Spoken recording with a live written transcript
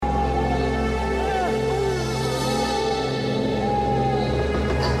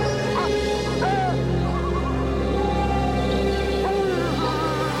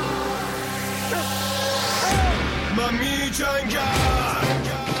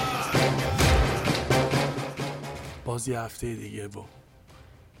باز یه هفته دیگه و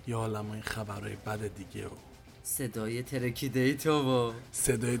یه عالم این خبرهای بد دیگه و صدای ترکیده تو و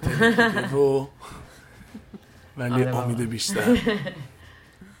صدای ترکیده و ولی امید بیشتر.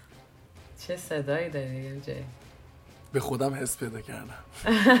 چه صدایی داری MJ؟ به خودم حس پیدا کردم.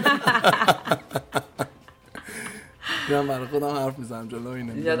 من برای خودم حرف میزنم جلو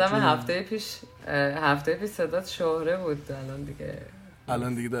اینه. یادم هفته پیش صدات شهره بود.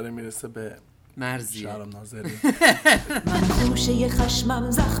 الان دیگه داره میرسه به مرزی شهرام ناظری. من خوشه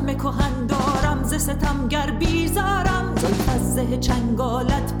خشمم زخم کهن دارم، ز ستمگر بیزارم، زلف از زه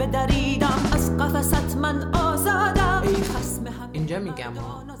چنگالت بدریدم، از قفست من آزادم. ای خصم هم اینجا میگم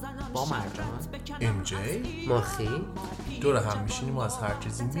با مرجان MJ ماخی دور هم میشینیم و از هر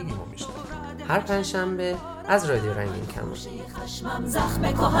چیزی میگیم و میشنیم. هر پنجشنبه از رادیو رنگین کمان. خشمم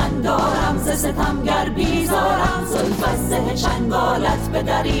زخم کهن دارم، ز ستمگر بیزارم، زلف از زه چنگالت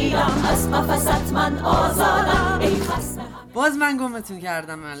بدریدم، از قفست من آزادم. ای خصم باز من گمتون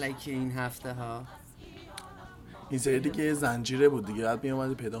کردم علیکی این هفته ها. این سری دیگه زنجیره بود دیگه، بعد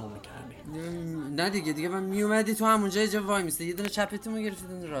میومدی پیدا میکردی. نه دیگه من میومدی تو همونجا جا وای میسته، یه دونه چپتون رو گرفتی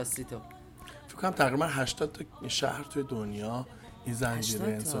دونه راستی تو. فکر کنم تقریبا 80 تا شهر توی دنیا این زنجیره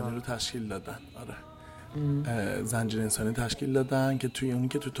انسانی رو تشکیل دادن. آره زنجیره انسانی تشکیل دادن که توی اونی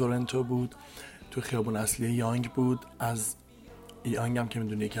که تو تورنتو بود، تو خیابون اصلی یانگ بود. از یانگ هم که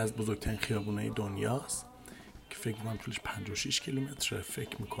میدونی یکی از بزرگترین خیابونای دنیاست که فکر کنم طولش 56 کیلومتره،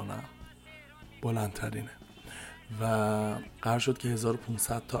 فکر میکنم بلندترینه. و قرار شد که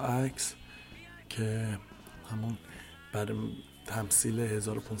 1500 تا عکس که همون برای تمثیل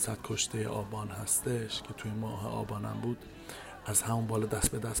 1500 کشته آبان هستش که توی ماه آبانم بود، از همون بالا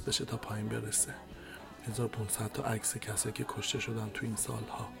دست به دست بشه تا پایین برسه. 1500 تا عکس کسایی که کشته شدن تو این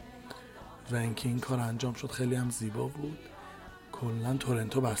سالها. و اینکه این کار انجام شد خیلی هم زیبا بود. کلا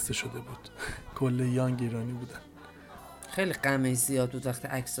تورنتو بسته شده بود. کل یانگ ایرانی بودن. خیلی غمش زیاد بود وقتی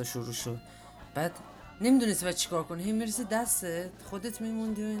عکس‌ها شروع شد. بعد نمیدونستی بعد چیکار کنی، هی میرسی دستت خودت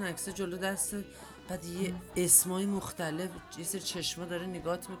میموندی و این عکس‌ها جلو دستت، بعد یه اسمای مختلف، یه سری چشما داره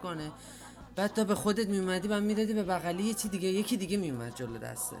نگات میکنه، بعد تا به خودت میومدی بعد میدادی به بغلی یکی دیگه میومد جلو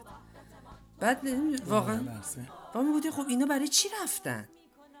دستت. بعد واقعا میگفتی خب اینا برای چی رفتن؟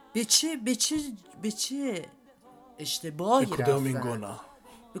 به چه اشتباهی رفتن؟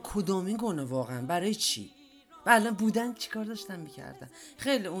 به کدامین گناه واقعا برای چی؟ و الان بودن چیکار داشتن میکردن؟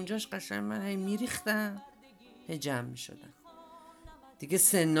 خیلی اونجاش قشنگ من هی میریختم هی جمع میشدم دیگه.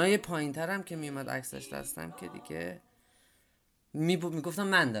 سنای پایین ترم که میومد عکسش دستم که دیگه میگفتم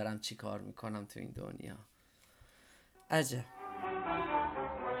من دارم چی کار میکنم تو این دنیا. عجب.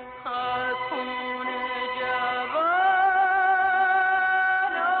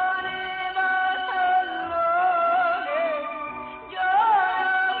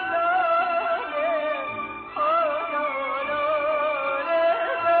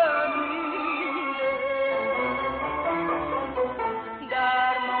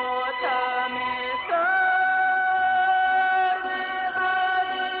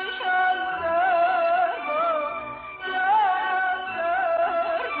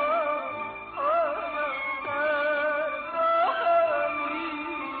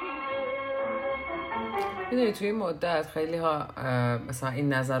 میدونی توی این مدت خیلی ها مثلا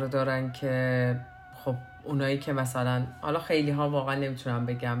این نظر رو دارن که خب اونایی که مثلا حالا خیلی ها واقعا نمیتونم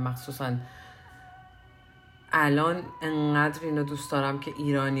بگم، مخصوصا الان انقدر اینو دوست دارم که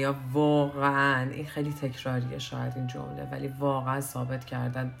ایرانیا واقعا، این خیلی تکراریه شاید این جمله، ولی واقعا ثابت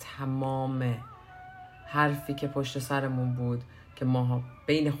کردن تمام حرفی که پشت سرمون بود که ماها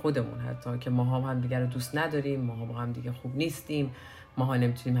بین خودمون حتی که ماها هم دیگه رو دوست نداریم، ماها با هم دیگه خوب نیستیم، ماها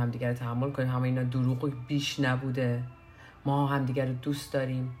نمیتونیم هم دیگه رو تحمل کنیم، همه اینا دروغ بیش نبوده. ماها هم دیگه رو دوست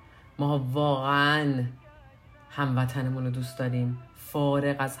داریم، ماها واقعا هموطنمون رو دوست داریم،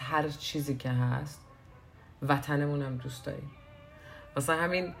 فارغ از هر چیزی که هست وطنمون هم دوست داریم. مثلا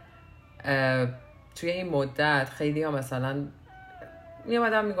همین توی این مدت خیلی ها مثلا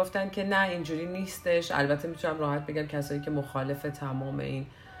میامدن میگفتن که نه اینجوری نیستش. البته میتونم راحت بگم کسایی که مخالف تمام این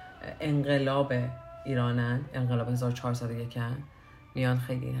انقلاب ایرانن، انقلاب 1401 میان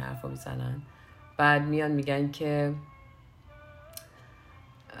خیلی این حرفا میزنن. بعد میان میگن که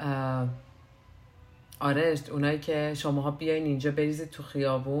آره اونایی که شماها بیاین اینجا بریزید تو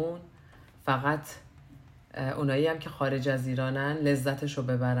خیابون، فقط اونایی هم که خارج از ایرانن لذتشو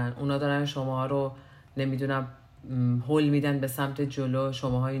ببرن، اونا دارن شماها رو نمیدونم هول میدن به سمت جلو،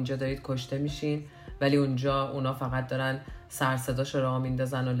 شماها اینجا دارید کشته میشین، ولی اونجا اونا فقط دارن سر صداشو راه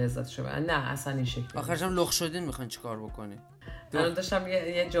میندازن و لذتشو ببرن. نه اصلا این شکلی آخرش هم لخ شدین میخوان چیکار بکنین؟ الان داشتم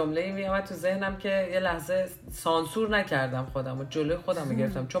یه جمله‌ای میامد تو ذهنم که یه لحظه سانسور نکردم خودم و جلوی خودم رو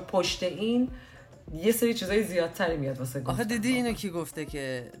گرفتم، چون پشت این یه سری چیزای زیادتری میاد واسه گفتن. آخه دیدی اینو کی گفته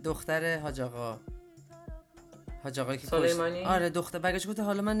که دختر حاج آقا که سلیمانی؟ آره دختر برگشت گفته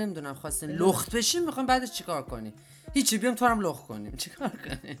حالا من نمیدونم خواستین لخت بشیم میخوام بعدش چیکار کنی؟ هیچی بیام تو هم لخت کنیم چیکار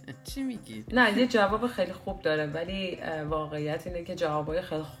کنیم؟ چی میگی؟ نه یه جواب خیلی خوب داره، ولی واقعیت اینه که جوابای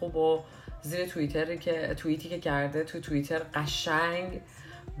خیلی خوب و زیر توییتی که کرده تو توییتر قشنگ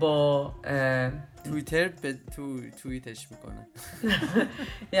با توییتر به توییتش میکنه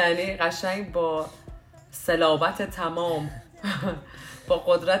یعنی قشنگ با صلابت تمام با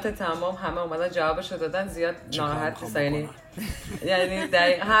قدرت تمام همه اومدن جوابشو دادن. زیاد ناراحت نیست، یعنی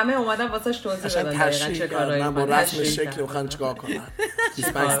همه اومدن واسش توضیح دادن دقیقاً چه کارایی من با رسم شکل بخوام چیکار کنم.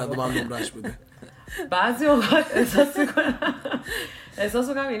 25 با هم نمرش بوده. بعضی اوقات احساس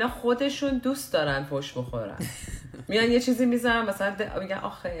میکنم اینا خودشون دوست دارن فوش بخورن. میان یه چیزی میذارن مثلا میگن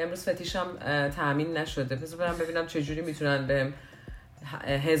آخه امروز فتیشم تامین نشده، پس برم ببینم چه جوری میتونن بهم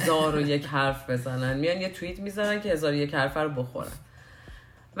 1001 حرف بزنن. میان یه توییت میذارن که 1001 حرف رو بخورن،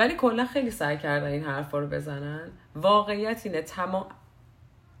 ولی کلا خیلی سعی کردن این حرفا رو بزنن. واقعیت اینه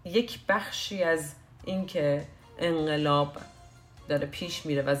یک بخشی از این که انقلاب داره پیش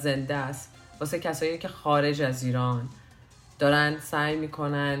میره و زنده است واسه کسایی که خارج از ایران دارن سعی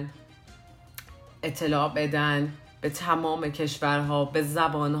میکنن اطلاع بدن به تمام کشورها، به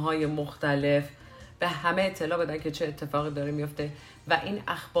زبانهای مختلف، به همه اطلاع بدن که چه اتفاقی داره میفته و این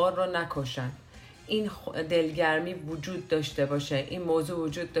اخبار رو نکشن. این دلگرمی وجود داشته باشه، این موضوع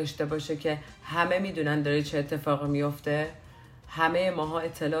وجود داشته باشه که همه میدونن داره چه اتفاقی میفته، همه ماها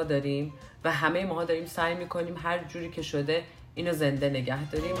اطلاع داریم و همه ماها داریم سعی میکنیم هر جوری که شده اینو زنده نگه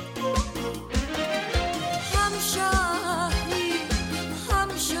داریم.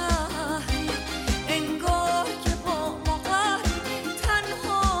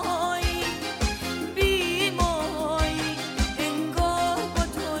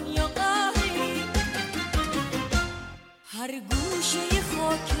 هر گوشه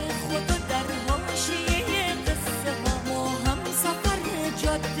خاک خدا در حاشیه قصه ها، ما هم سفر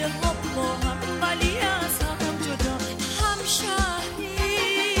جاده ها با هم ولی از هم جدا. هم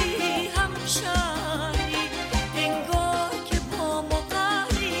شهری انگار که با ما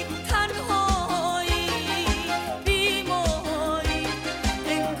قهری، تنهایی بیماری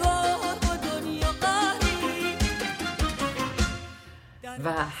انگار با دنیا قهری.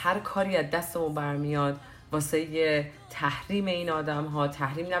 و هر کاری از دستمون برمیاد واسه یه تحریم این آدم ها،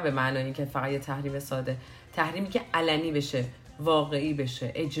 تحریم نه به معنایی که فقط یه تحریم ساده، تحریمی که علنی بشه، واقعی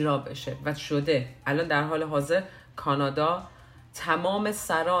بشه، اجرا بشه و شده. الان در حال حاضر کانادا تمام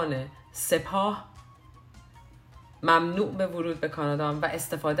سران سپاه ممنوع به ورود به کانادا و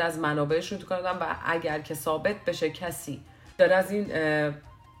استفاده از منابعشون تو کانادا و اگر که ثابت بشه کسی داره از این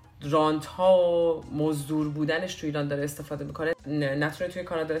رانت ها و مزدور بودنش تو ایران داره استفاده میکنه، نتونه توی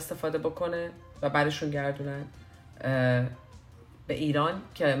کانادا استفاده بکنه و برشون گردونن به ایران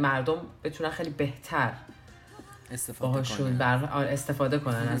که مردم بتونن خیلی بهتر استفاده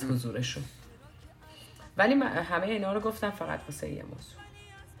کنن از حضورشون. ولی همه اینا رو گفتم فقط واسه یه موضوع.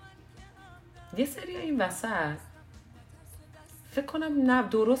 یه سری این وسط فکر کنم نه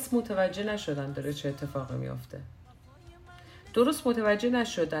درست متوجه نشدن داره چه اتفاقی میفته، درست متوجه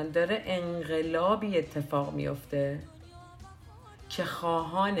نشدن داره انقلابی اتفاق میفته که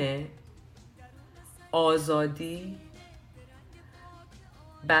خواهان آزادی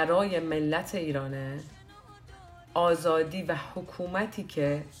برای ملت ایرانه، آزادی و حکومتی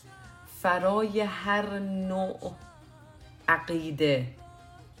که فرای هر نوع عقیده،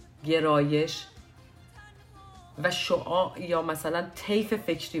 گرایش و شعاع یا مثلا طیف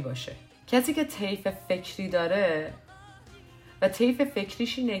فکری باشه. کسی که طیف فکری داره و طیف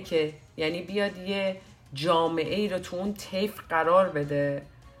فکریش اینه که یعنی بیاد یه جامعه ای رو تو اون طیف قرار بده،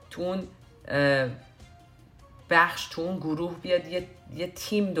 تو اون بخش، تو اون گروه بیاد یه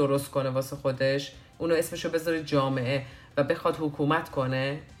تیم درست کنه واسه خودش، اونو اسمشو بذاره جامعه و بخواد حکومت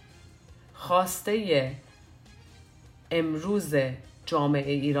کنه. خواسته امروز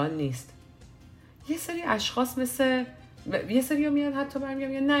جامعه ایران نیست. یه سری اشخاص مثل یه سری ها میاد حتی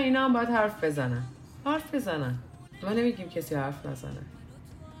برمیگم نه اینا هم باید حرف بزنن. ما نمیگیم کسی حرف نزنه.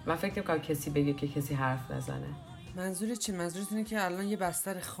 من فکر نمی‌کنم کسی بگه که کسی حرف نزنه. منظور چی؟ منظورت اینه که الان یه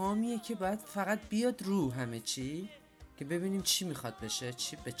بستر خامیه که باید فقط بیاد رو همه چی که ببینیم چی میخواد بشه،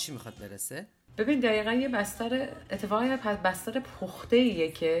 به چی میخواد برسه. ببین دقیقاً یه بستر اتفاقی بستر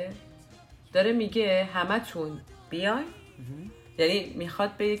پخته‌ایه که داره میگه همتون بیاین. یعنی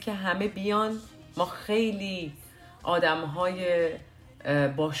میخواد بگه که همه بیان، ما خیلی آدم‌های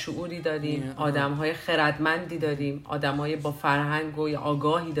با شعوری داریم، آدم‌های خردمندی داریم، آدم‌های با فرهنگ و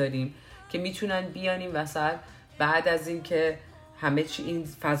آگاهی داریم که میتونن بیان این وسط بعد از این که همه چی این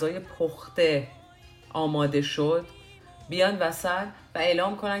فضای پخته آماده شد بیان وسط و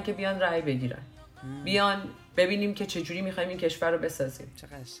اعلام کنن که بیان رأی بگیرن، بیان ببینیم که چجوری میخوایم این کشور رو بسازیم.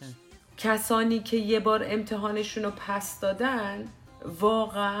 چقدر شن. کسانی که یه بار امتحانشون رو پس دادن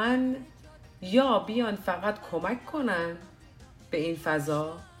واقعا یا بیان فقط کمک کنن به این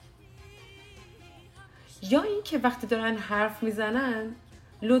فضا، یا این که وقتی دارن حرف میزنن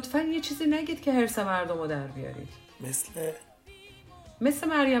لطفاً یه چیزی نگید که حرص مردم رو در بیارید. مثل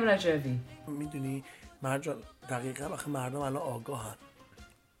مریم رجوی. میدونی مرجان دقیقا آخه مردم الان آگاهن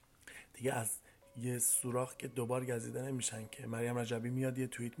دیگه، از یه سوراخ که دوبار گزیده نمیشن که مریم رجبی میاد یه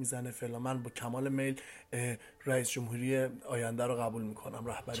توییت میزنه فلان، من با کمال میل رئیس جمهوری آینده رو قبول میکنم،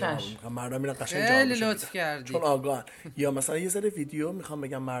 رهبری قبول میکنم. مردم میرن قشنگ خیلی جوابشو لطف کردی چون آگاهن. یا مثلا یه سری ویدیو میخوام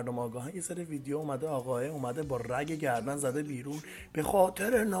بگم مردم آگاهن، یه سری ویدیو اومده با رگ گردن زده بیرون به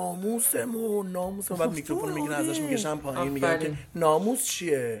خاطر ناموسمون بعد میکروفون میگیرن ازش میکشن پایین میگن که ناموس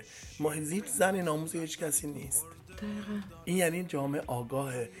چیه، ما هیچ زنی ناموس هیچ کسی نیست. این یعنی جامعه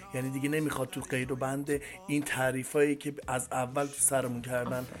آگاهه، یعنی دیگه نمیخواد تو قید و بند این تعریفایی که از اول تو سرمون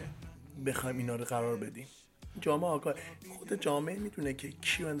کردن بخوایم اینا رو قرار بدیم. جامعه آگاه، خود جامعه میدونه که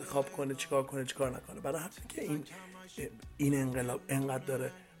کیو انتخاب کنه، چیکار کنه چیکار نکنه. برای همین که این انقلاب انقدر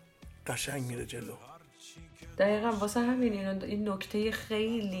داره قشنگ میره جلو. دقیقاً واسه همین این نکته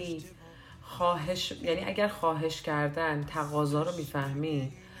خیلی خواهش، یعنی اگر خواهش کردن تقاضا رو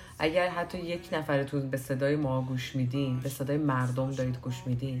میفهمی، اگر حتی یک نفرتون به صدای ما گوش میدین، به صدای مردم دارید گوش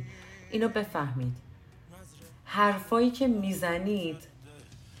میدین، اینو بفهمید حرفایی که میزنید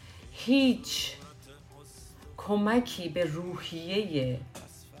هیچ کمکی به روحیه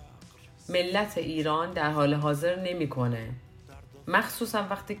ملت ایران در حال حاضر نمیکنه، مخصوصا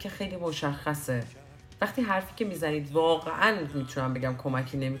وقتی که خیلی مشخصه. وقتی حرفی که میزنید واقعا میتونم بگم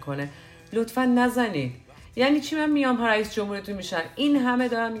کمکی نمیکنه، لطفا نزنید. یعنی چی من میام رئیس جمهورتون میشن، این همه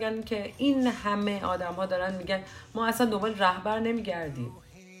دارن میگن که این همه آدم ها دارن میگن ما اصلا دنبال رهبر نمیگردیم.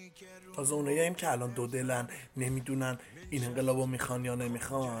 تازه اوناییم که الان دو دلن نمیدونن این انقلابو میخوان یا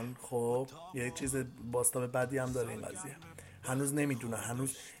نمیخوان، خب یه چیز باستاب بدی هم داره این قضیه، هنوز نمیدونن،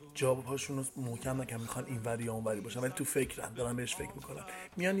 هنوز جوابهاشون رو محکم نکردن، میخوان اینوری یا اونوری باشن ولی تو فکرن، دارن بهش فکر میکنن.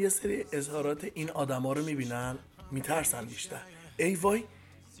 میان یه سری اظهارات این آدما رو میبینن میترسن بیشتر، ای وای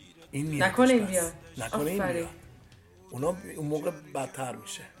این میاد نکنه این بیاد، نکنه این بیاد، اونا اون موقع بدتر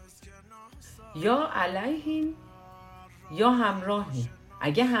میشه. یا علیهیم یا همراهیم.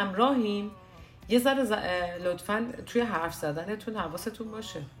 اگه همراهیم یه ذره لطفاً توی حرف زدنتون حواستون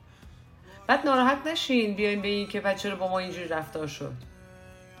باشه، بعد ناراحت نشین بیاین بگین که بچه رو با ما اینجوری رفتار شد.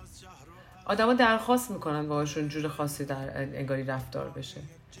 آدما درخواست میکنن باهاشون جور خاصی در انگاری رفتار بشه.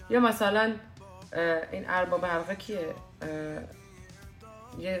 یا مثلا این ارباب حلقه کیه؟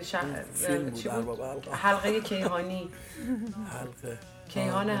 یه چی بود؟ حلقه کیهانی. حلقه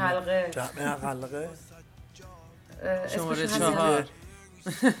کیهان حلقه، جمع حلقه شماره 4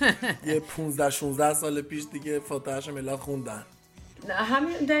 یه 15-16 سال پیش دیگه فاتحه‌اش ملت خوندن.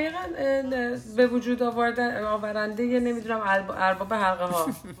 همین دقیقاً به وجود آورنده یه نمیدونم ارباب حلقه ها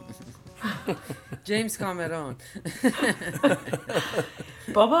جیمز کامرون.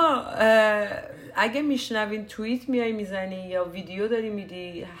 بابا اگه میشنوین توییت میای میزنی یا ویدیو داری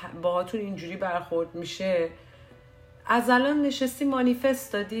میدی باهاتون اینجوری برخورد میشه، از الان نشستی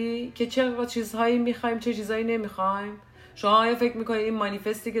مانیفست دادی که چه چیزهایی میخوایم چه چیزهایی نمیخوایم. شما آیا فکر میکنید این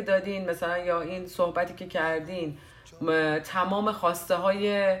مانیفستی که دادین مثلا یا این صحبتی که کردین تمام خواسته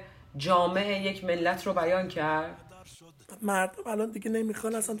های جامع یک ملت رو بیان کرد؟ مردم الان دیگه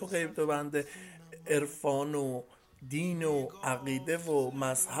نمیخوان اصلا تو قید و بند عرفان و دین و عقیده و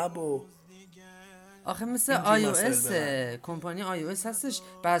مذهب و آخه مثل iOS کمپانی iOS هستش،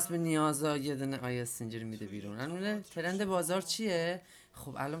 بس به نیازا یه دونه iOS اینجوری میده بیرون. الان ترند بازار چیه؟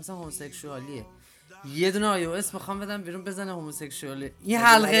 خب الان مثلا هوموسکشوالیه، یه دونه iOS میخوام بدم بیرون بزنه هوموسکشوالی، این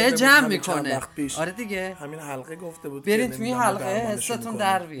حلقه جمع میکنه. آره دیگه همین حلقه گفته بود برید توی حلقه حستون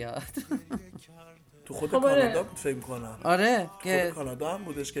در بیاد. تو خود کانادا بود فکر میکنم. آره که کانادا هم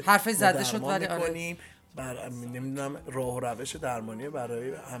بودش که حرفش زده شد ولی آره نمیدونم راه و روش درمانی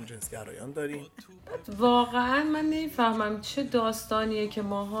برای همجنسگرایان داریم. واقعا من نمیفهمم چه داستانیه که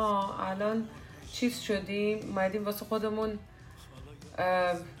ماها الان چیز شدیم اومدیم واسه خودمون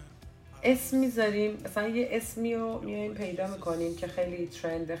اسم میذاریم، مثلا یه اسمی رو میایم پیدا میکنیم که خیلی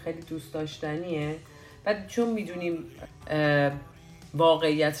ترنده، خیلی دوست داشتنیه، بعد چون میدونیم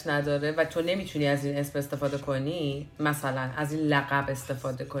واقعیت نداره و تو نمیتونی از این اسم استفاده کنی، مثلا از این لقب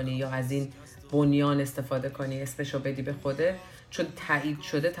استفاده کنی یا از این بنیان استفاده کنی، اسمشو بدی به خوده، چون تایید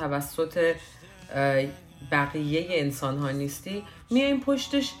شده توسط بقیه انسان ها نیستی، میایم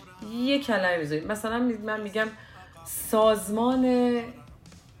پشتش یه کلمه میذاریم. مثلا من میگم سازمان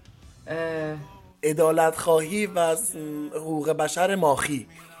عدالت خواهی و حقوق بشر ماخی.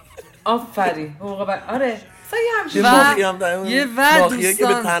 آفرین حقوق آره یه ماخی هم در یه ماخیه که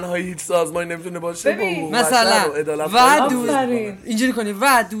به تنهایی هیچ سازمانی نمیتونه باشه با حقوق مثلا بشر و عدالت و خواهی اینجوری کنی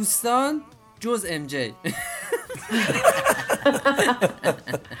و دوستان جز ام جی.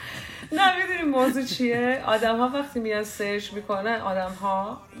 نه میدونی موضوع چیه؟ آدم ها وقتی میان سرچ میکنن، آدم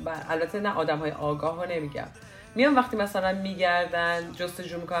ها البته نه آدم های آگاه ها نمیگم، میان وقتی مثلا میگردن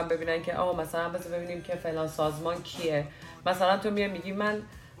جستجو میکنن ببینن که مثلا بذار ببینیم که فلان سازمان کیه. مثلا تو میان میگی من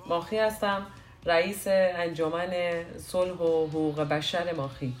ماخی هستم، رئیس انجمن صلح و حقوق بشر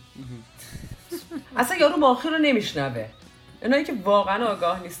ماخی. اصلا یارو ماخی رو نمیشنوه. اونایی که واقعا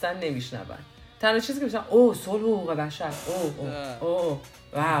آگاه نیستن نمیشنون. تنها چیزی که میشن صلح و حقوق بشر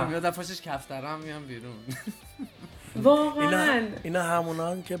واو میاد دفعش کفترم میان بیرون. واقعا اینا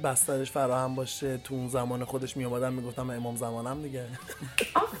همونان که بسترش فراهم باشه تو اون زمان خودش میومدن میگفتم من امام زمانم دیگه.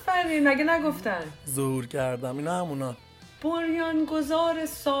 آفرین مگه نگفتن ظهور کردم. اینا همونان. بنیانگذار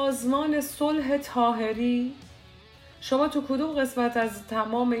سازمان صلح طاهری، شما تو کدوم قسمت از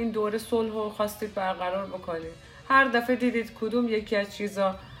تمام این دوره صلح رو خواستید برقرار بکنید؟ هر دفعه دیدید کدوم یکی از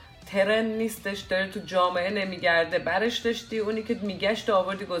چیزا ترند نیستش، داره تو جامعه نمیگرده، برش داشتی اونی که میگشت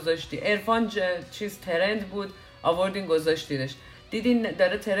آوردی گذاشتی. عرفان چیز ترند بود آوردین گذاشتیدش. دیدین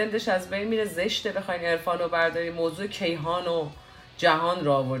داره ترندش از بین میره، زشته بخواین عرفان رو برداری. موضوع کیهان و جهان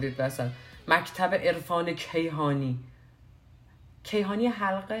رو آوردید وسط. مکتب عرفان کیهانی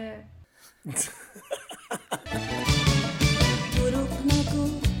حلقه. دروغ نگو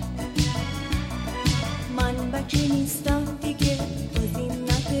من بچه نیستم دیگه، بازی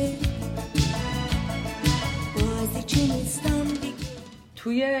نده بازی چه نیستم دیگه.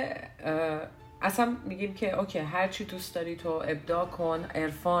 توی اصلا میگیم که اوکی هر چی دوست داری تو ابداع کن،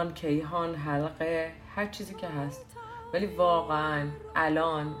 عرفان، کیهان، حلقه، هر چیزی که هست. ولی واقعا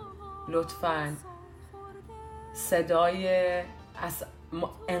الان لطفاً صدای از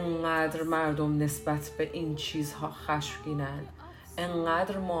انقدر مردم نسبت به این چیزها خشمگینن،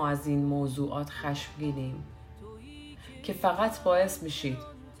 انقدر ما از این موضوعات خشمگینیم که فقط باعث میشید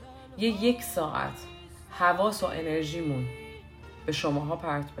یک ساعت حواس و انرژیمون به شماها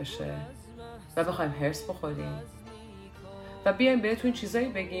پرت بشه و بخوایم هرس بخوریم و بیایم بهتون چیزایی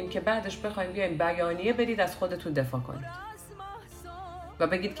بگیم که بعدش بخوایم بیایم بیانیه بدید از خودتون دفاع کنید و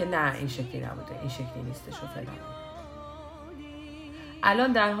بگید که نه این شکلی نبوده، این شکلی نیستش و فلان.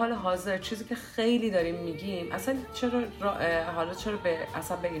 الان در حال حاضر چیزی که خیلی داریم میگیم، اصلا چرا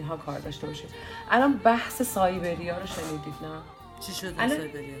اصلا به اینها کار داشته باشید؟ الان بحث سایبریا رو شنیدید نه؟ چی شد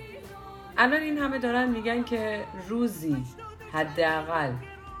سایبریا؟ الان این همه دارن میگن که روزی حداقل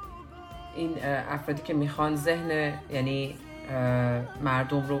این افرادی که میخوان ذهن یعنی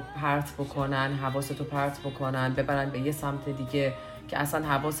مردم رو پرت بکنن، حواستو پرت بکنن، ببرن به یه سمت دیگه که اصلا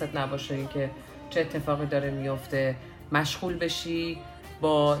حواست نباشه این که چه اتفاقی داره میفته، مشغول بشی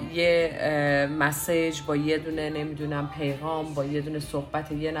با یه مسیج، با یه دونه نمیدونم پیغام، با یه دونه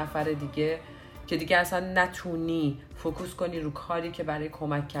صحبت یه نفر دیگه که دیگه اصلا نتونی فوکوس کنی رو کاری که برای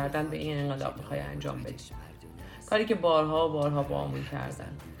کمک کردن به این انقلاب میخوای انجام بدی. کاری که بارها و بارها با همون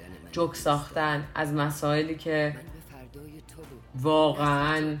کردن، جوک ساختن از مسائلی که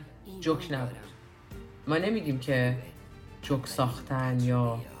واقعا جوک نبود. ما نمیگیم که جوک ساختن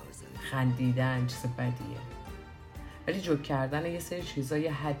یا خندیدن چیز بدیه، ولی جوک کردن یه سری چیزا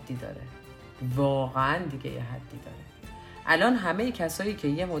یه حدی داره، واقعا دیگه یه حدی داره. الان همه کسایی که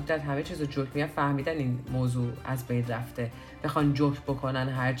یه مدت همه چیزو جوک میگن فهمیدن این موضوع از بین رفته، بخوان جوک بکنن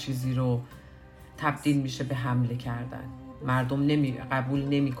هر چیزی رو تبدیل میشه به حمله کردن. مردم قبول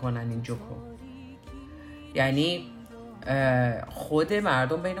نمیکنن این جوکو. یعنی خود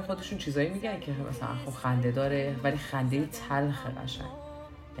مردم بین خودشون چیزایی میگن که مثلا خب خنده داره، ولی خنده تلخ قشنگ.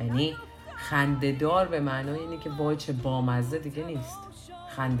 یعنی خنده دار به معنای اینه که وای چه بامزه دیگه نیست.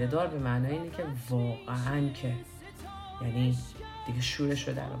 خنده دار به معنای اینه که واقعا که یعنی دیگه شورش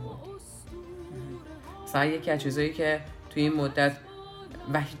رو در آورد. مثلا یکی از چیزایی که توی این مدت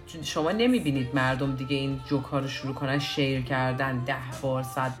و شما نمیبینید مردم دیگه این جوک ها رو شروع کنن شیر کردن 10 بار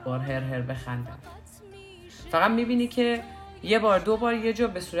 100 بار هر بخندن. فقط میبینی که یه بار 2 بار یه جا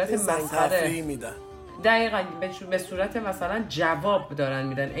به صورت مسخره میدن، دقیقاً به صورت مثلا جواب دارن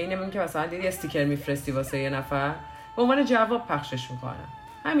میدن. عین من که مثلا دیدی استیکر میفرستی واسه یه نفر به عنوان جواب پخشش میکنن،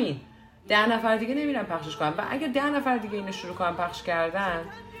 همین 10 نفر دیگه نمیرن پخشش کنن. و اگه 10 نفر دیگه اینو شروع کنن پخش کردن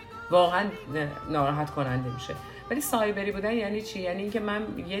واقعا ناراحت کننده میشه. ولی سایبری بودن یعنی چی؟ یعنی اینکه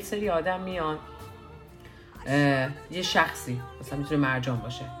من یه سری آدم میان، یه شخصی مثلا میتونه مرجان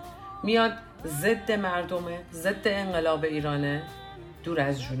باشه، میاد ضد مردمه، ضد انقلاب ایرانه، دور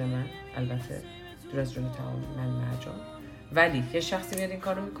از جون من، البته دور از جون تمام من مرجان، ولی یه شخصی میاد این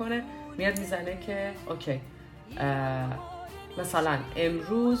کارو میکنه، میاد میزنه که اوکی مثلا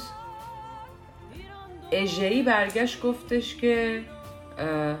امروز اژه‌ای برگشت گفتش که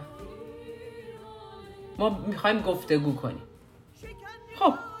ما میخوایم گفتگو کنیم.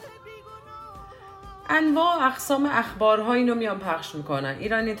 خب انواع اقسام اخبارها اینو میان پخش میکنن،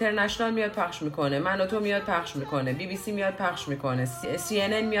 ایران اینترنشنال میاد پخش میکنه، من و تو میاد پخش میکنه، BBC میاد پخش میکنه،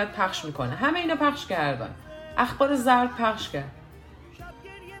 CNN میاد پخش میکنه، همه اینا پخش کردن، اخبار زرد پخش کرد.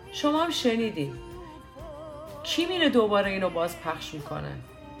 شما هم شنیدی کی میره دوباره اینو باز پخش میکنه؟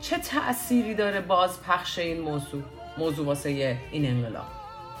 چه تأثیری داره باز پخش این موضوع واسه این انقلاب؟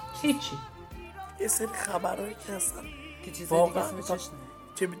 هیچی. یه سری خبرهایی که هستن که چیزایی دیگه اسمش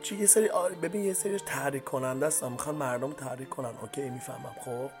چه یه سری ببین یه سریش تحریک کننده هستن، میخوان مردم تحریک کنن، اوکی میفهمم.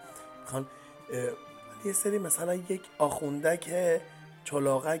 خب میخوان یه سری مثلا یک آخونده که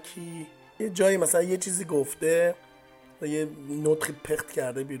چلاغکی یه جایی مثلا یه چیزی گفته و یه نطقی پخت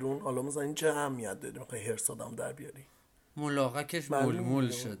کرده بیرون، حالا مثلا این چه اهمیت داره؟ میخوای هرس آدم در بیاری؟ ملاقکش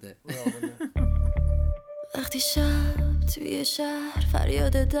ملمول شده. وقتی شب توی شهر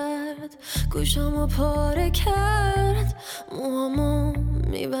فریاد درد گوشامو پاره کرد، موهامو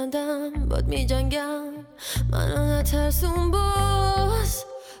میبندم باد میجنگم، منو نترسون باز،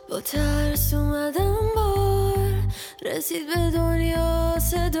 با ترس اومدم بار، رسید به دنیا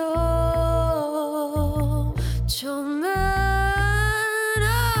صدا، چون من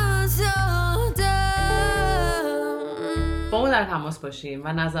آزادم. با ما در تماس باشیم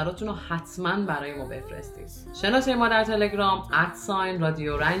و نظراتتون رو حتما برای ما بفرستید. شناسه ما در تلگرام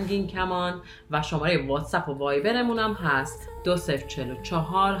 @رادیو رنگین کمان و شماره واتساپ و وایبرمون هم هست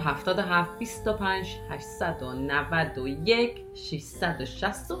 2044 77 25 891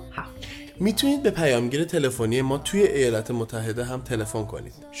 667. میتونید به پیامگیر تلفنی ما توی ایالات متحده هم تلفن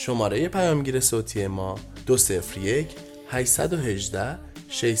کنید. شماره پیامگیر صوتی ما 201 818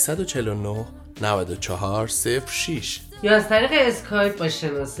 649 9406. یا از طریق اسکایپ با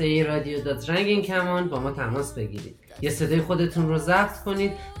شناسه رادیو رنگین کمان با ما تماس بگیرید یا صدای خودتون رو ضبط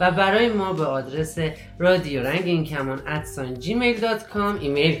کنید و برای ما به آدرس رادیو رنگین کمان @gmail.com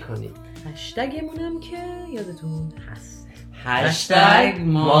ایمیل کنید. هشتگمون هم که یادتون هست، هشتگ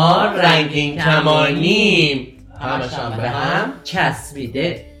ما رنگین کمانیم، همشان به هم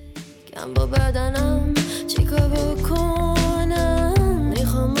چسبیده. کم با بدنم چیکار بکنم،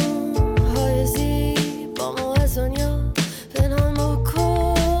 میخوام های زیبامو از دنیا پنهان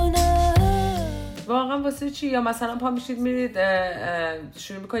بکنم. واقعا واسه چی؟ یا مثلا پا میشید میرید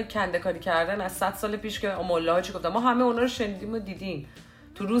شروع میکنید کنده کاری کردن از 100 سال پیش که ملاها چی گفتن، ما همه اونا رو شنیدیم و دیدیم،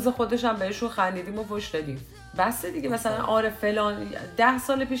 تو روز خودش هم بهشون خندیدیم و فوش دادیم. بس دیگه مثلا آره فلان 10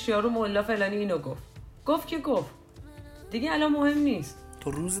 سال پیش یارو ملا فلانی اینو گفت که گفت دیگه، الان مهم نیست.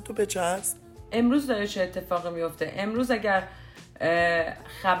 تو روز تو بچست امروز داره چه اتفاقی میفته. امروز اگر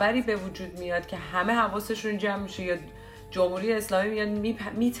خبری به وجود میاد که همه حواسشون جمع میشه یا جمهوری اسلامی میاد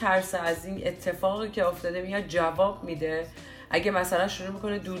میترسه از این اتفاقی که افتاده، میاد جواب میده، اگه مثلا شروع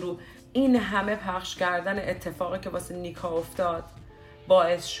میکنه دورو این همه پخش کردن اتفاقی که واسه نیکا افتاد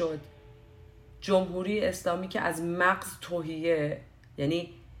باعث شد جمهوری اسلامی که از مغز تهیه، یعنی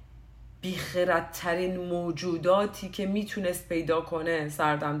بیخردترین موجوداتی که میتونست پیدا کنه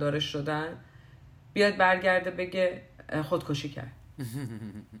سردمدارش شدن، بیاد برگرده بگه خودکشی کرد.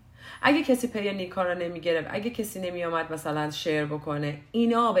 اگه کسی پی نیکا رو نمیگرفت، اگه کسی نمیامد مثلا شیر بکنه،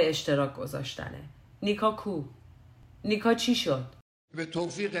 اینا به اشتراک گذاشتنه. نیکا کو؟ نیکا چی شد؟ به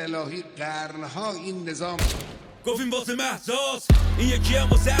توفیق الهی قرنها این نظام گفتیم واسه محساس، این یکی هم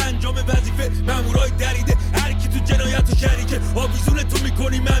واسه انجام وظیفه مامورای دریده، هر کی تو جنایت و شریکه آویزون تو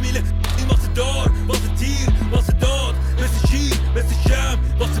میکنی ممیله. این واسه دار، واسه تیر، واسه داد، مثل شیر، مثل شم،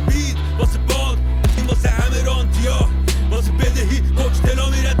 واسه بید، واسه باد. این واسه همه رانتیا، واسه بدهی کوکتلا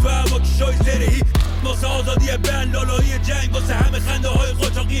میره تو هوا که شای زرهی، واسه آزادی بن لالایی جنگ، واسه همه خنده های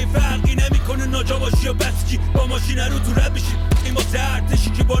قاچاقی. فرقی نمیکنه ناجا باشی یا بسیجی، با ماشین رو تو رد بشی. این واسه ارتشی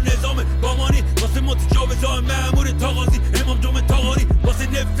که با نظام بامانی، واسه متجاوزای مأمور تاغازی، امام جمعه تاغاری، واسه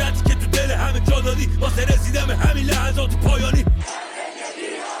نفرتی که تو دل همه جا دادی، واسه رسیدن به همین لحظات پایانی.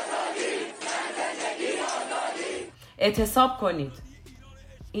 اعتصاب کنید،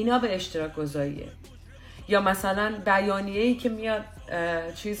 اینا به اشتراک گذاریه. یا مثلا بیانیه‌ای که میاد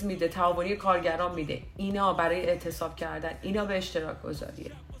چیز میده، تعاونی کارگران میده، اینا برای اعتصاب کردن، اینا به اشتراک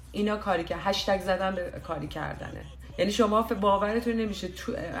گذاریه. اینا کاری که هشتگ زدن به کاری کردنه. یعنی شما باورتون نمیشه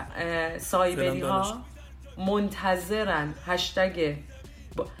تو سایبری ها منتظرن هشتگ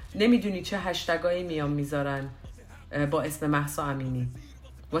نمیدونی چه هشتگایی میان میذارن با اسم مهسا امینی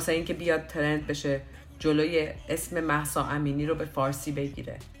واسه اینکه بیاد ترند بشه، جلوی اسم مهسا امینی رو به فارسی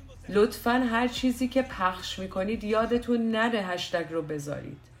بگیره. لطفاً هر چیزی که پخش میکنید یادتون نره هشتگ رو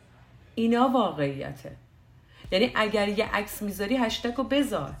بذارید. اینا واقعیته. یعنی اگر یه عکس میذاری هشتگ رو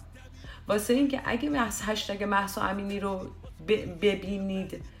بذار، واسه این که اگه هشتگ مهسا امینی رو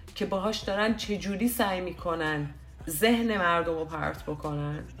ببینید که باهاش دارن چجوری سعی میکنن ذهن مردم رو پرت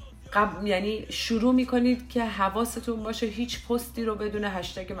بکنن، یعنی شروع میکنید که حواستون باشه هیچ پستی رو بدون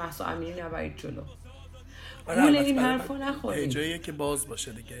هشتگ مهسا امینی نبرید جلو. گول این حرفو نخورید. پیجایی که باز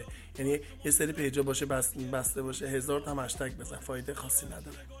باشه دیگه، یعنی یه سری پیجا باشه بسته باشه 1000 تا هشتگ بزن، فایده خاصی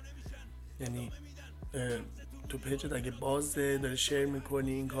نداره. یعنی تو پیجت اگه بازه داری شیر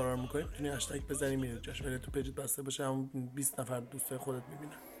میکنی این کارا رو میکنی میتونی هشتگ بزنی میره جاش، ولی تو پیجت بسته باشه همون 20 نفر دوستای خودت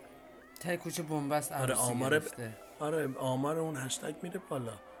میبینن. تای کوچه بنبست آره آمار اون هشتگ میره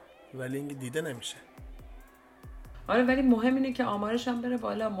بالا، ولی اینکه دیده نمیشه. آره ولی مهم اینه که آمارش هم بره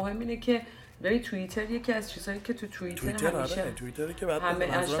بالا. مهم اینه که ولی توییتر یکی از چیزایی که تو توییتر همیشه توییتر که بعد همه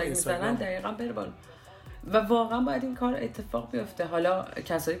هشتگ میزنن دقیقاً بره بالا و واقعا باید این کار اتفاق بیفته. حالا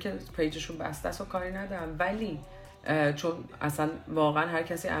کسایی که پیجشون بسته است و کاری ندارن، ولی چون اصلا واقعا هر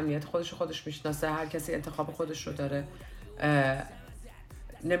کسی امنیت خودش میشناسه، هر کسی انتخاب خودش رو داره.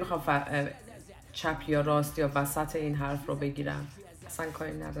 نمیخوام چپ یا راست یا وسط این حرف رو بگیرم،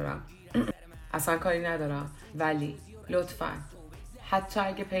 اصلا کاری ندارم، ولی لطفاً حتی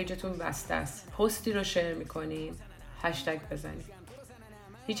اگه پیجتون بسته است پستی رو شیر میکنین هشتگ بزنید.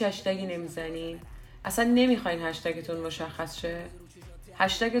 هیچ هشتگی نمیزنین، اصلا نمیخواین هشتگتون مشخص شه،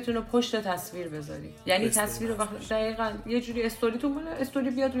 هشتگتون رو پشت تصویر بذارید. یعنی تصویر رو دقیقاً یه جوری استوریتون بالا، استوری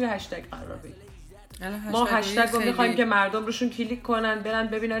بیاد روی هشتگ قرار بگیره. ما هشتگ رو میخوایم که مردم روشون کلیک کنن برن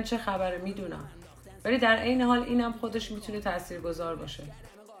ببینن چه خبره، میدونم، ولی در عین حال اینم خودش میتونه تاثیرگذار باشه.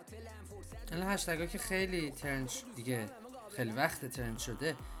 الان هشتگا که خیلی ترند دیگه، خیلی وقت ترند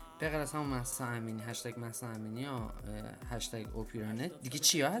شده، به غیر از همون مهسا امینی، هشتگ مهسا امینی یا هشتگ اوپیرانه، دیگه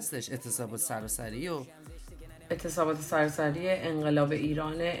چیا هستش؟ اعتصابات سراسری و اعتصابات سراسری، انقلاب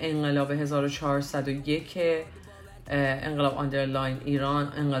ایران، انقلاب 1401، انقلاب آندرلاین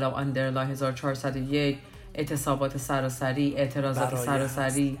ایران، انقلاب آندرلاین 1401، اعتصابات سراسری، اعتراضات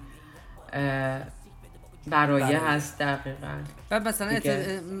سراسری، برایه هست دقیقاً. بعد مثلا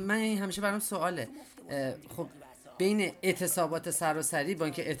من همیشه برام سواله، خب بین اعتصابات سراسری با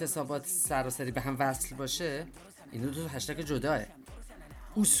اینکه اعتصابات سراسری به هم وصل باشه، این دو هشتگ جداه.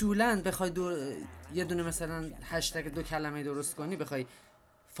 اصولاً بخوای یه دونه مثلا هشتگ دو کلمه درست کنی، بخوای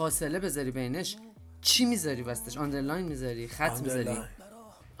فاصله بذاری بینش، چی میذاری وسطش؟ آندرلاین میذاری؟ خط میذاری؟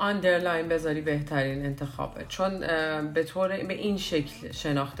 آندرلاین بذاری بهترین انتخابه، چون به این شکل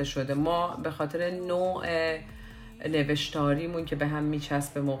شناخته شده. ما به خاطر نوع نوشتاریمون که به هم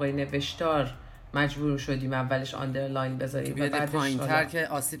میچسبه موقع نوشتار مجبور شدیم اولش آندرلاین بذاریم و بعدش پایین‌تر که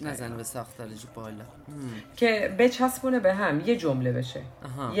آسیب نزنه به ساختارش بالا، که بچسبونه به هم، یه جمله بشه،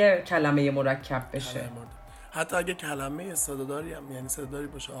 یه کلمه مرکب بشه. حتی اگه کلمه استعدادی هم، یعنی استعدادی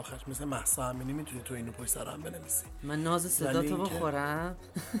باشه آخرش، مثل مهسا امینی، میتونی تو اینو پشت سر هم بنویسی. من ناز صداتو بخورم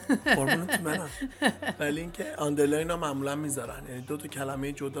قربونت منم. ولی اینکه آندرلاین ها معمولا میذارن، یعنی دو تا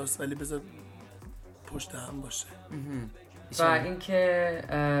کلمه جداست ولی بذار پشت هم باشه. و اینکه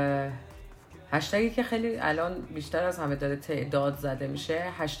هشتگی که خیلی الان بیشتر از همه داره تعداد زده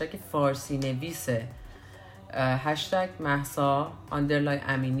میشه، هشتگ فارسی نویسه، هشتگ مهسا آندرلاین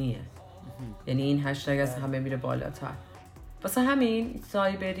امینیه. یعنی این هشتگ از همه میره بالاتر. واسه همین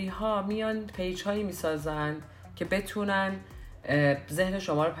سایبری ها میان پیج هایی میسازن که بتونن ذهن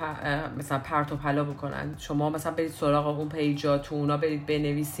شما رو مثلا پرت و پلا بکنن. شما مثلا برید سراغ اون پیجا، تو اونا برید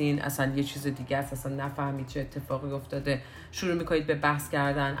بنویسین اصلا یه چیز دیگه است، اصلا نفهمید چه اتفاقی افتاده، شروع میکنید به بحث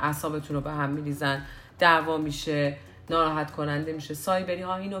کردن، اعصابتون رو به هم میریزن، دعوا میشه، ناراحت کننده میشه. سایبری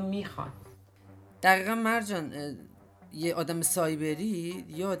ها اینو میخوان. دقیقاً مرجان، یه آدم سایبری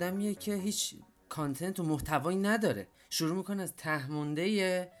یه آدمیه که هیچ کانتنت و محتوایی نداره، شروع میکنه از تهمونده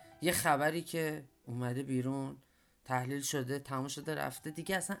یه خبری که اومده بیرون، تحلیل شده، تمام شده، رفته،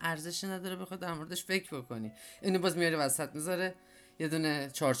 دیگه اصلا ارزشی نداره بخواد در موردش فکر بکنی. اینو باز میاره وسط میذاره، یه دونه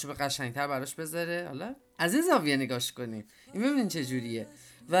چارچوب قشنگتر براش بذاره، حالا از این زاویه نگاش کنیم، این ببینین چه جوریه.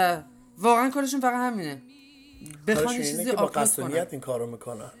 و واقعا کارشون فقط همینه، بخوان یه چیزی با قصدانیت این کارو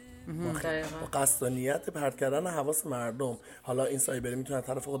میکنن، با قصدانیت پرت کردن حواس مردم. حالا این سایبری میتونه از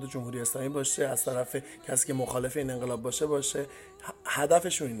طرف خود جمهوری اسلامی باشه، از طرف کسی که مخالف این انقلاب باشه.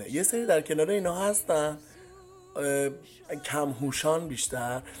 هدفشون اینه. یه سری در کنار اینا هستن کم هوشان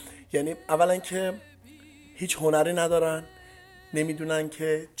بیشتر، یعنی اولا که هیچ هنری ندارن، نمیدونن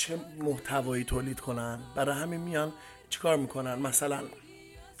که چه محتوایی تولید کنن، برای همین میان چیکار میکنن. مثلا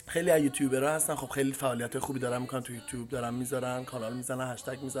خیلی از یوتیوبرها هستن، خب خیلی فعالیت خوبی دارن میکنن تو یوتیوب، دارن میذارن کانال، میزنن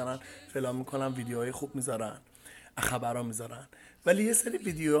هشتگ میزنن، فلان میکنن، ویدیوهای خوب میذارن، خبرا میذارن، ولی یه سری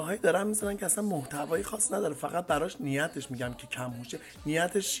ویدیوهایی دارن میذارن که اصلا محتوایی خاص نداره، فقط براش نیتش میگم که کم هوشه.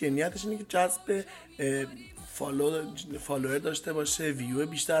 نیتش چیه؟ نیتش اینه که جذب فالوور داشته باشه، ویو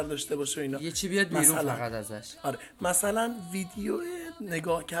بیشتر داشته باشه اینا. یه چی بیاد بیرون فقط ازش. آره مثلا ویدیو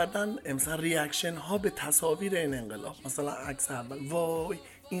نگاه کردن، مثلا ریاکشن ها به تصاویر این انقلاب، مثلا عکس اول وای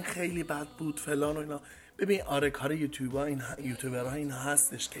این خیلی بد بود فلان و اینا. ببین آره کار یوتیوبرها این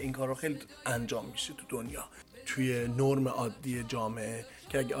هستش که این کارو خیلی انجام میشه تو دنیا، توی نرم عادی جامعه،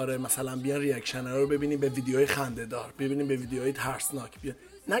 که اگه آره مثلا بیان ریاکشن رو ببینیم به ویدیوهای خنده‌دار، ببینیم به ویدیوهای ترسناک،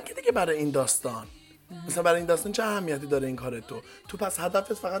 نه که دیگه برای این داستان. مثلا برای این داستان چه اهمیتی داره این کار تو پس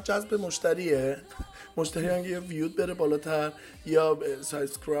هدفت فقط جذب مشتریه، مشتری هم یه ویوت بره بالاتر یا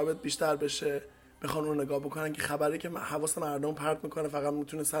سابسکرایبت بیشتر بشه، بخوان رو نگاه بکنن که خبری که حواس مردم پرت میکنه فقط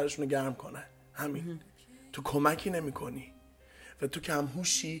میتونه سرشون رو گرم کنه. همین. تو کمکی نمیکنی و تو کم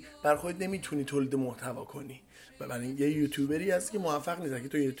هوشی، بر خودت نمیتونی تولید محتوا کنی. برای یه یوتیوبری هستی که موفق نیست، اگه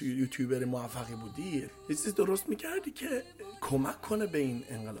تو یه یوتیوبر موفقی بودی یه چیز درست میکردی که کمک کنه به این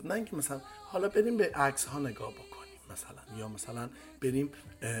انقلاب، نه اینکه مثلا حالا بریم به عکس ها نگاه بکنیم مثلا، یا مثلا بریم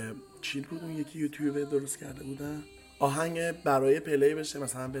چی بود اون یکی یوتیوبر درست کرده بودن آهنگ برای پلی بشه،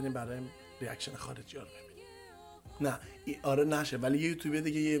 مثلا بریم برای ریاکشن خارجی ها رو ببینیم. نه آره نشه، ولی یه یوتیوبر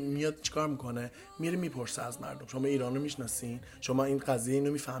دیگه میاد چیکار میکنه؟ میره میپرسه از مردم شما ایرانو میشناسین؟ شما این قضیه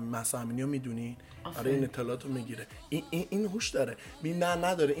اینو میفهمین؟ مهسا امینی رو میدونین؟ آره این اطلاعاتو میگیره. این هوش داره.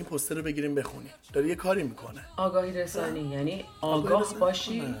 نداره این پوستر رو بگیریم بخونیم. داره یه کاری میکنه. آگاهی رسانی یعنی آگاه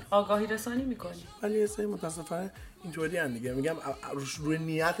باشی، آگاهی رسانی میکنی. ولی یه سری متاسفانه اینطوری ان دیگه. میگم روی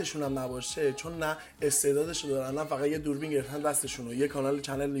نیتشون هم نباشه، چون نه استعدادشو دارن، نه فقط یه دوربین گرفتن دستشون و یه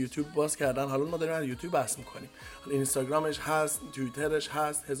چنل یوتیوب باز کردن. حالا ما داریم از یوتیوب بحث میکنیم، اینستاگرامش هست، توییترش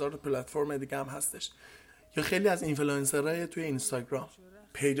هست، هزار تا پلتفرم دیگه هم هستش. یا خیلی از اینفلوئنسرهای توی اینستاگرام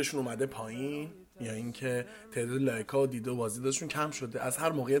پیجشون اومده پایین، یا اینکه تعداد لایک‌ها و دید و بازدیدشون کم شده، از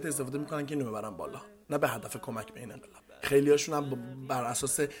هر موقعیت استفاده میکنن که اینو ببرن بالا، نه به هدف کمک به این انقلاب. خیلی هاشون هم بر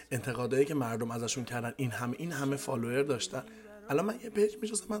اساس انتقادایی که مردم ازشون کردن این همه فالوور داشتن. الان من یه پیج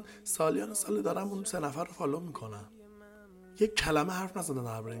میشناسم، من سال دارم اون 3 نفر رو فالو میکنم، یک کلمه حرف نزدن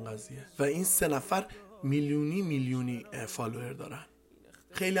درباره این قضیه و این 3 نفر میلیونی فالوور دارن.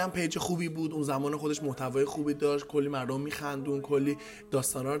 خیلی هم پیج خوبی بود اون زمان، خودش محتوای خوبی داشت، کلی مردم میخندون، کلی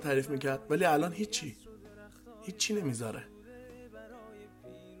داستانا رو تعریف میکرد، ولی الان هیچی نمیذاره.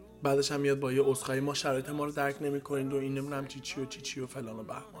 بعدش هم میاد با یه عذرخواهی ما شرایط ما رو درک نمیکنید و این نمیدونم چی و فلان و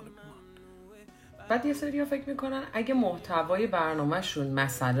بهمان. بعد یه سری‌ها فکر میکنن اگه محتوای برنامه‌شون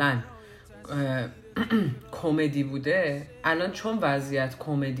مثلا کمدی بوده، الان چون وضعیت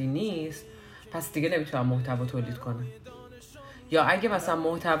کمدی نیست پس دیگه نمیتونن محتوا تولید کنن. یا اگه مثلا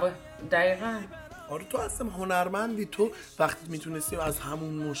محتوا دقیقاً آره تو اصلا هنرمندی، تو وقتی میتونستی از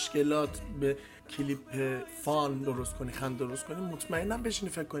همون مشکلات به کلیپ فان درست کنی، خند درست کنی، مطمئنم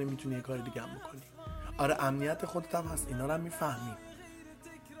بشینی فکر کنی میتونی یه کار دیگه هم بکنی. آره امنیت خودت هم هست، اینا رو هم میفهمی،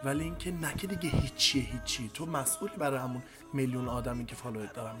 ولی اینکه نکه دیگه هیچی تو مسئولی برای همون میلیون آدمی که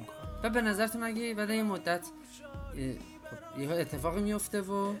فالوت دارن میکنن. و به نظرتون اگه بعد یه مدت یه اتفاقی میفته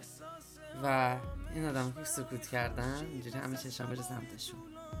و این آدم که سکوت کردن اینجوری همه چشم بره سمتشون،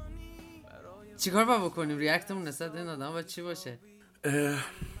 چیکار باید بکنیم؟ ریاکتمون نسبت به این آدم باید چی باشه؟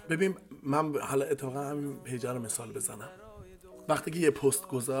 ببین من حالا اتفاقا همین پیج رو مثال بزنم. وقتی که یه پست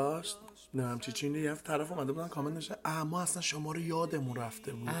گذاشت نمیدونم چی یه طرف اومده بودن کامنت نشه ما اصلا شما رو یادمون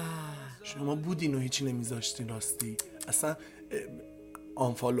رفته بود، شما بودین و هیچی نمیذاشتین، راستی اصلا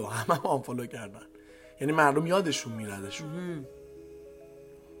آنفالو همه آنفالو کردن، یعنی مردم یادشون میردشون،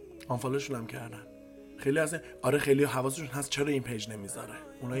 آنفالوشون هم کردن. خیلی از آره خیلی حواسشون هست چرا این پیج نمیذاره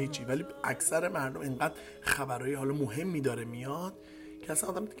اونا هیچی، ولی اکثر مردم اینقدر خبرای حالا مهمی داره میاد که اصلا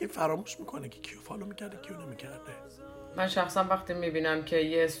آدم دیگه فراموش میکنه که کیو فالو میکرده کیو نمیکرده. من شخصا وقتی میبینم که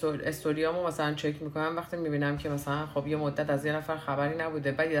یه استوریامو مثلا چک میکنم، وقتی میبینم که مثلا خب یه مدت از یه نفر خبری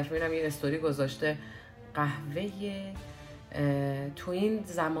نبوده، بعد یه دفعه میبینم یه استوری گذاشته قهوه تو این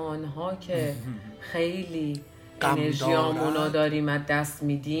زمانها که خیلی انرژیامونو داریم از دست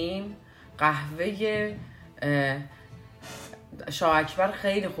میدیم، قهوه شاه اکبر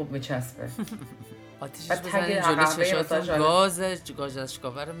خیلی خوب میچسبه. آتیشش بزنین جلو چشاتون گاز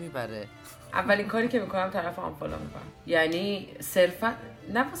اشکاور رو میبره. اولین کاری که میکنم طرف آنفالو میکنم، یعنی صرفا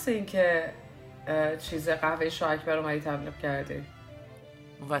نه واسه این که چیز قهوه شاه اکبر رو اومدی تبلیغ کرده،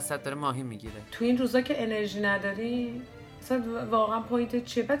 اون وسط داره ماهی میگیره. تو این روزا که انرژی نداری مثلا واقعا پوینت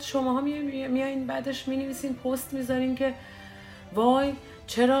چیه؟ بعد شماها میایین بعدش مینویسین پست میذارین که وای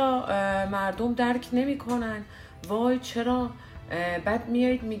چرا مردم درک نمیکنن، وای چرا، بعد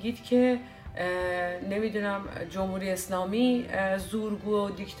میایید میگید که نمیدونم جمهوری اسلامی زورگو و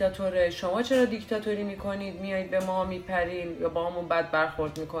دیکتاتوره، شما چرا دیکتاتوری میکنید، میایید به ما میپرین یا با همون بد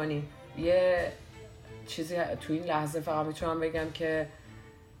برخورد میکنید. یه چیزی تو این لحظه فقط میتونم بگم که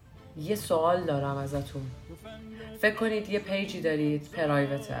یه سوال دارم ازتون. فکر کنید یه پیجی دارید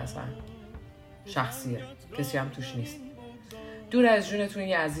پرایوته، اصلا شخصیه، کسی هم توش نیست. دور از جونتون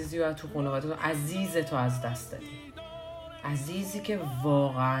یه عزیزی و تو خانواده‌تون عزیزتو از دست دادی، عزیزی که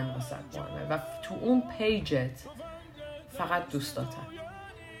واقعا واسه مهمه و تو اون پیجت فقط دوستاتن.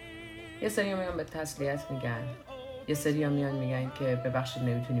 یه سری میان به تسلیت میگن، یه سری میان میگن که ببخشید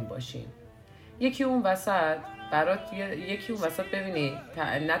نمیتونیم باشیم. یکی اون وسط برات یکی اون وسط ببینی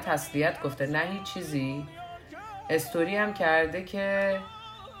نه تسلیت گفته نه هیچ چیزی، استوری هم کرده که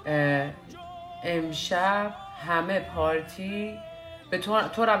امشب همه پارتی به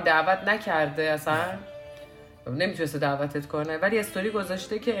تو هم دعوت نکرده، اصلا نمیتونسته دعوتت کنه، ولی استوری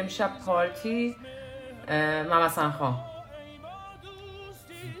گذاشته که امشب پارتی مام حسن خان.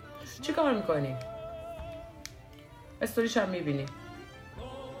 چی کار میکنی؟ استوریش هم میبینی،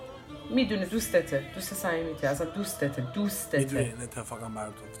 میدونه دوستته، دوست صمیمیته، اصلا دوستته میدونه این اتفاقا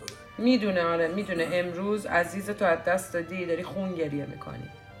برات افتاده، میدونه. آره میدونه امروز عزیزتو از دست دادی، داری خون گریه میکنی.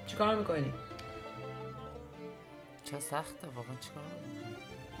 چی کار میکنی؟ چه سخته واقعا. چی کار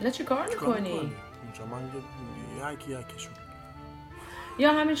میکنی؟ نه چی کار میکنی؟ اونجا من یکیشون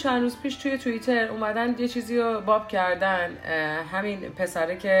یا همین چند روز پیش توی توییتر اومدن یه چیزی رو باب کردن، همین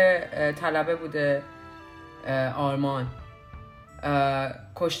پسره که طلبه بوده آرمان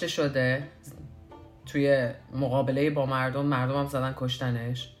کشته شده توی مقابله با مردم هم زدن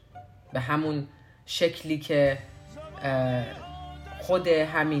کشتنش به همون شکلی که خود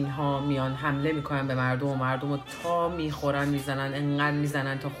همین ها میان حمله میکنن به مردم و مردم رو تا میخورن میزنن، انقدر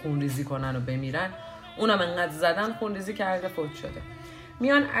میزنن تا خون ریزی کنن و بمیرن. اونم انقدر زدن خون ریزی کرده فوت شده.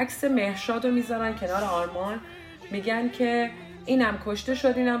 میان عکس مهرشاد رو میذارن کنار آرمان، میگن که اینم کشته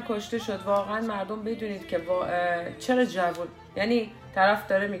شد اینم کشته شد. واقعا مردم بدونید که چرا جوون، یعنی طرف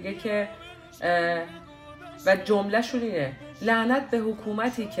داره میگه که و جمله شون اینه لعنت به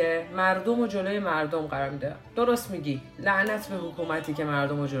حکومتی که مردم رو جلوی مردم قرار میده. درست میگی، لعنت به حکومتی که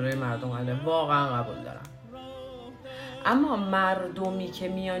مردم رو جلوی مردم قرار میده، واقعا قبول دارم. اما مردمی که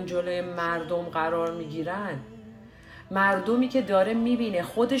میان جلوی مردم قرار میگیرن، مردمی که داره میبینه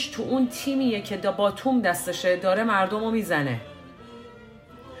خودش تو اون تیمیه که با توم دستشه داره مردم رو میزنه،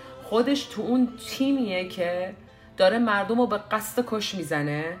 خودش تو اون تیمیه که داره مردم رو به قصد کش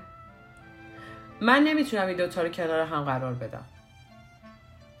میزنه، من نمیتونم این دوتا رو کنار هم قرار بدم.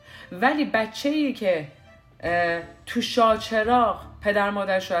 ولی بچه‌ای که تو شاچراغ پدر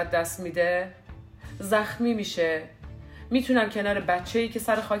مادرش رو از دست میده زخمی میشه، میتونم کنار بچه‌ای که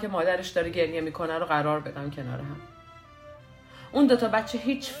سر خاک مادرش داره گریه میکنه رو قرار بدم کنار هم. اون دوتا بچه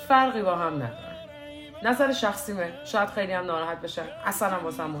هیچ فرقی با هم ندارن. نظر شخصیمه، شاید خیلی هم ناراحت بشن، اصلا هم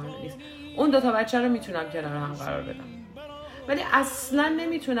واسه مهم نیست. اون دوتا بچه رو میتونم کنار هم قرار بدم، ولی اصلا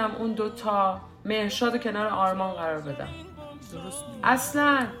نمیتونم اون دوتا مهرشاد کنار آرمان قرار بدم. درست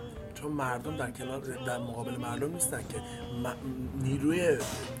اصلا. چون مردم در مقابل مردم نیستن که نیروی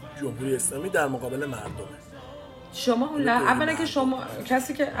جمهوری اسلامی در مقابل مردمه. شما اون اولا که شما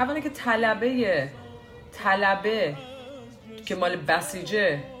کسی که اولا که طلبه که مال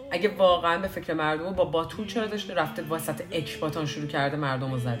بسیجه اگه واقعا به فکر مردم با باتون چرا داشته رفته وسط اکباتان شروع کرده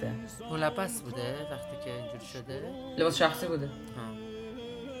مردم رو زده؟ ملبس بوده وقتی که اینجوری شده؟ لباس شخصی بوده.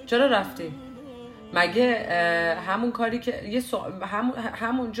 چرا رفتی؟ مگه همون کاری که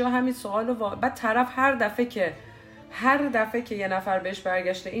همونجا همین سوالو بعد طرف هر دفعه که یه نفر بهش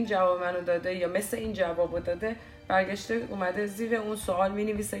برگشته این جواب منو داده یا مثل این جوابو داده، برگشته اومده زیر اون سوال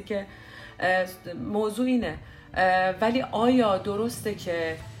مینویسه که موضوع اینه ولی آیا درسته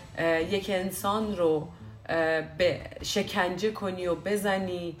که یک انسان رو به شکنجه کنی و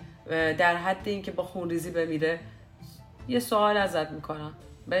بزنی در حد این که با خونریزی بمیره؟ یه سوال ازت میکنم.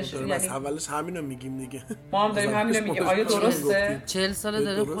 یعنی اولش همینو میگیم دیگه، ما هم داریم همینو میگیم. آیا درسته؟ 40 ساله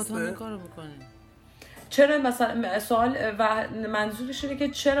داره خودت همین کارو بکنه. چرا مثلا سوال و منظورش اینه که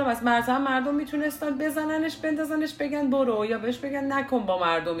چرا مثلا مردم میتونستن بزننش بندازنش بگن برو، یا بهش بگن نکن با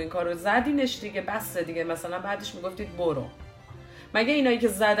مردم این کارو، زدینش دیگه بس دیگه، مثلا بعدش میگفتید برو. مگه اینایی که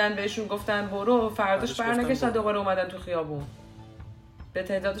زدن بهشون گفتن برو فرداش برنگشتن دوباره اومدن تو خیابون؟ به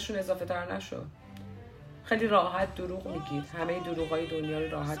تعدادشون اضافه تر نشد. خیلی راحت دروغ میگید، همه دروغای دنیا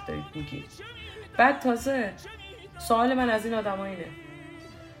رو راحت دارید میگید. بعد تازه سوال من از این آدما اینه،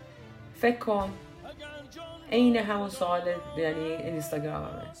 فکر کن عین همون سوال یعنی اینستاگرامه،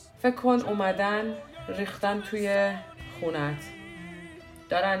 فکر کن اومدن ریختن توی خونت،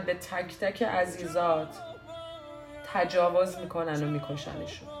 دارن به تک تک عزیزات تجاوز میکنن و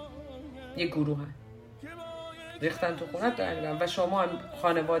میکشنشون. یه گروه هم ریختن تو خونت دارن میگن و شما هم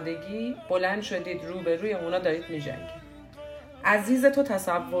خانوادگی بلند شدید روبروی اونا دارید میجنگید. عزیزتو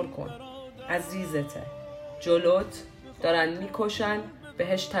تصور کن، عزیزته جلوت دارن میکشن،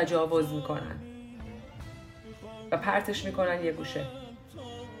 بهش تجاوز میکنن و پرتش میکنن یه گوشه.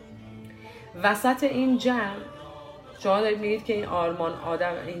 وسط این جمع شما دارید میگید که این آرمان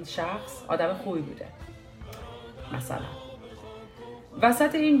این شخص آدم خوبی بوده. مثلا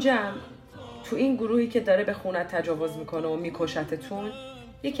وسط این جمع تو این گروهی که داره به خونت تجاوز میکنه و میکشتتون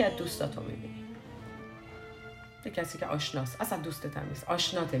یکی از دوستاتو میبینی، یه کسی که آشناست، اصلا دوستت هم نیست،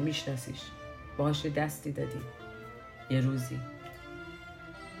 آشناته، میشناسیش، باهاش دستی دادی یه روزی،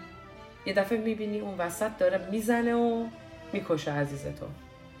 یه دفعه میبینی اون وسط داره میزنه و میکشه عزیزتو،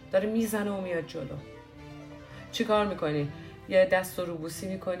 داره میزنه و میاد جلو. چی کار میکنی؟ یه دست رو بوسی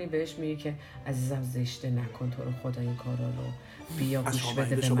میکنی بهش، میگی که عزیزم زشته نکن، تو رو خدا این کارا رو بیا گوش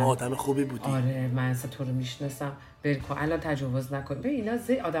بده به شما من. آدم خوبی بودی. آره من اصلا تو رو میشناسم، برکن الان تجاوز نکن. به اینا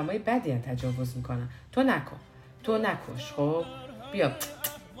آدمای بدی هن تجاوز میکنن، تو نکن، تو نکش، خب بیا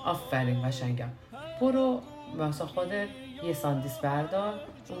آفرین قشنگم، برو واسه خودت یه ساندیس بردار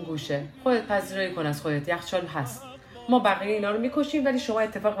اون گوشه، خودت پذیرایی کن از خودت، یخچال هست، ما بقیه اینا رو میکشیم ولی شما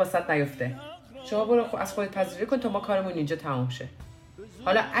اتفاق واسط نیفته، شما برو از خودت پذیرایی کن تا ما کارمون اینجا تموم شه.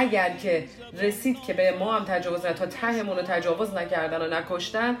 حالا اگر که رسید که به ما هم تجاوز تا تهمون رو تجاوز نکردن و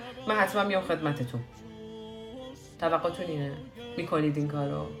نکشتن، من حتما میام خدمتتون. توقعتون اینه؟ میکنید این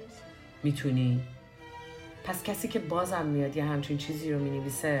کارو؟ میتونی؟ پس کسی که بازم میاد یه همچین چیزی رو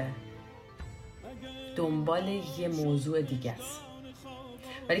مینویسه دنبال یه موضوع دیگه است.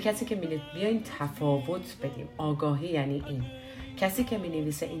 ولی کسی که بیاین تفاوت بدیم، آگاهی یعنی این، کسی که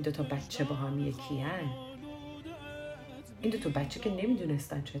مینویسه این دوتا بچه با هم یکی هن، این دوتا بچه که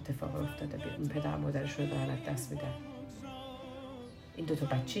نمیدونستن چه اتفاق افتاده، این پدر مادرش رو دارن دست میدن، این دوتا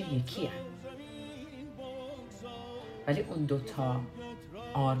بچه یکی هن. ولی اون دوتا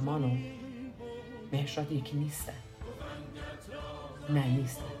آرمان و مهرشاد یکی نیستن. نه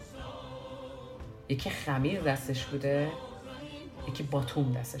نیستن. یکی خمیر دستش بوده، یکی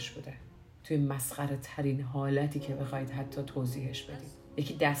باتوم دستش بوده، توی مسخره ترین حالتی که بخواید حتی توضیحش بدید.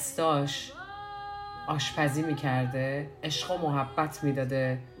 یکی دستاش آشپزی میکرده، عشق و محبت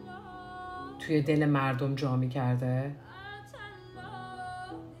میداده، توی دل مردم جا میکرده،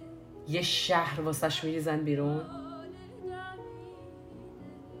 یه شهر واسش میریزن بیرون،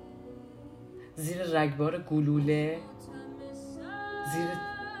 زیر رگبار گلوله، زیر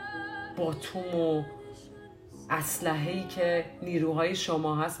باتوم و اسلحه‌ای که نیروهای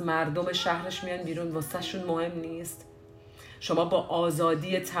شما هست، مردم شهرش میان بیرون، واسه شون مهم نیست. شما با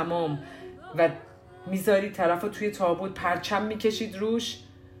آزادی تمام و میذاری طرف رو توی تابوت پرچم میکشید روش،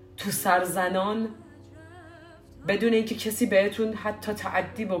 تو سرزنان، بدون اینکه کسی بهتون حتی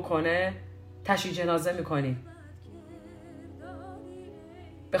تعدی بکنه تشییع جنازه میکنید.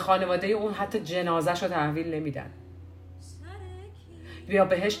 به خانواده اون حتی جنازه‌شو تحویل نمیدن، یا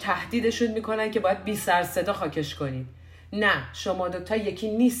بهش تهدیدشون میکنن که باید بی سر صدا خاکش کنید. نه، شما دوتا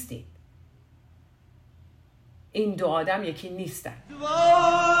یکی نیستین. این دو آدم یکی نیستن.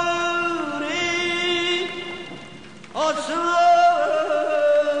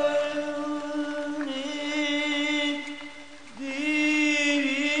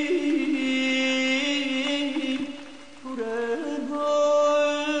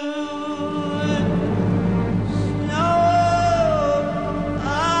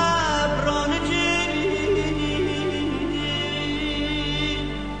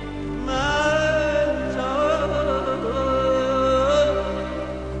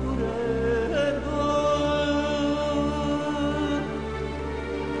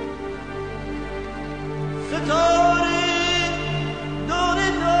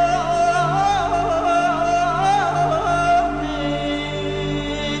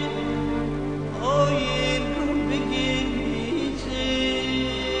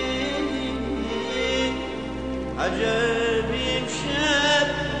 عجب